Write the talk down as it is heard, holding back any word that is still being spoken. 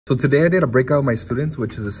So today I did a breakout with my students,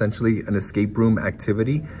 which is essentially an escape room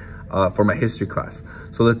activity for my history class.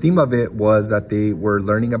 So the theme of it was that they were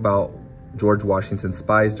learning about George Washington's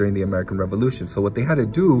spies during the American Revolution. So what they had to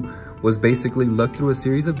do was basically look through a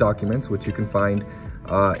series of documents, which you can find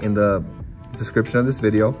in the description of this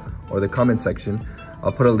video or the comment section.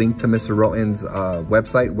 I'll put a link to Mr. Roten's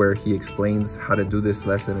website where he explains how to do this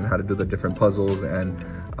lesson and how to do the different puzzles and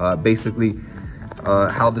basically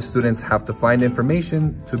how the students have to find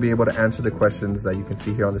information to be able to answer the questions that you can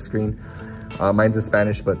see here on the screen. Mine's in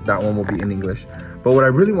Spanish, but that one will be in English. But what I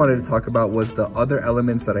really wanted to talk about was the other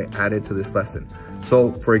elements that I added to this lesson.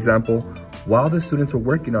 So for example, while the students were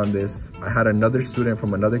working on this, I had another student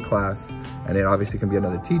from another class, and it obviously can be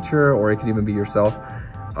another teacher or it could even be yourself,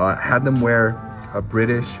 had them wear a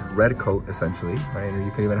British red coat essentially, right? Or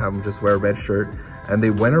you can even have them just wear a red shirt. And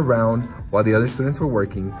they went around while the other students were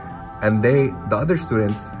working, and the other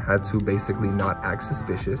students had to basically not act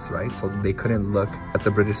suspicious, right? So they couldn't look at the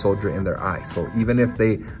British soldier in their eyes. So even if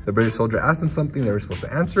the British soldier asked them something, they were supposed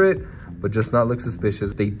to answer it, but just not look suspicious.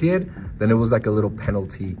 If they did, then it was like a little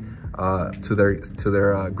penalty to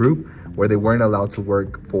their group where they weren't allowed to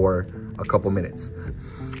work for a couple minutes.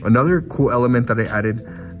 Another cool element that I added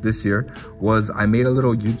this year was I made a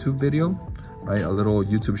little YouTube video, right? A little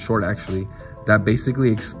YouTube short actually, that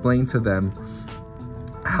basically explained to them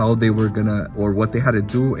how they were gonna, or what they had to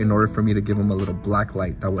do in order for me to give them a little black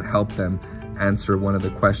light that would help them answer one of the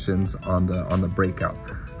questions on the breakout.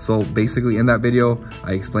 So basically in that video,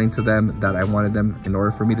 I explained to them that I wanted them, in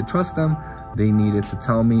order for me to trust them, they needed to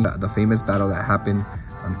tell me the famous battle that happened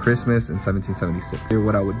on Christmas in 1776. Here,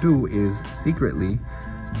 what I would do is secretly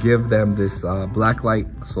give them this black light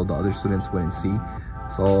so the other students wouldn't see.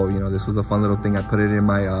 So, you know, this was a fun little thing. I put it in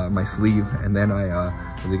my my sleeve, and then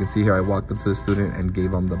as you can see here, I walked up to the student and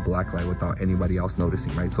gave them the black light without anybody else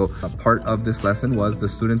noticing, right? So a part of this lesson was the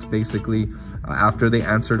students basically, after they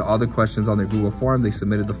answered all the questions on their Google form, they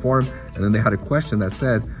submitted the form, and then they had a question that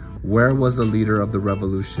said, where was the leader of the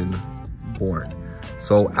revolution born?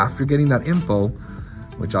 So after getting that info,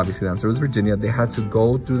 which obviously the answer was Virginia, they had to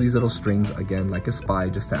go through these little strings, again, like a spy,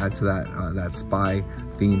 just to add to that spy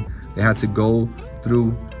theme. They had to go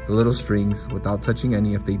through the little strings without touching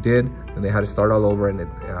any. If they did, then they had to start all over, and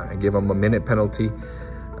I gave them a minute penalty.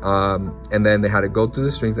 And then they had to go through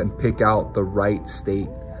the strings and pick out the right state.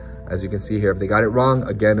 As you can see here, if they got it wrong,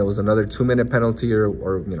 again, it was another 2-minute penalty,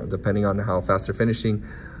 or you know, depending on how fast they're finishing,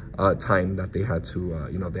 time that they had to,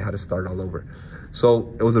 you know, they had to start all over.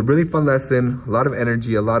 So it was a really fun lesson, a lot of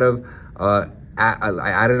energy, a lot of, I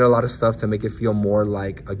added a lot of stuff to make it feel more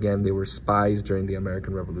like, again, they were spies during the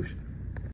American Revolution.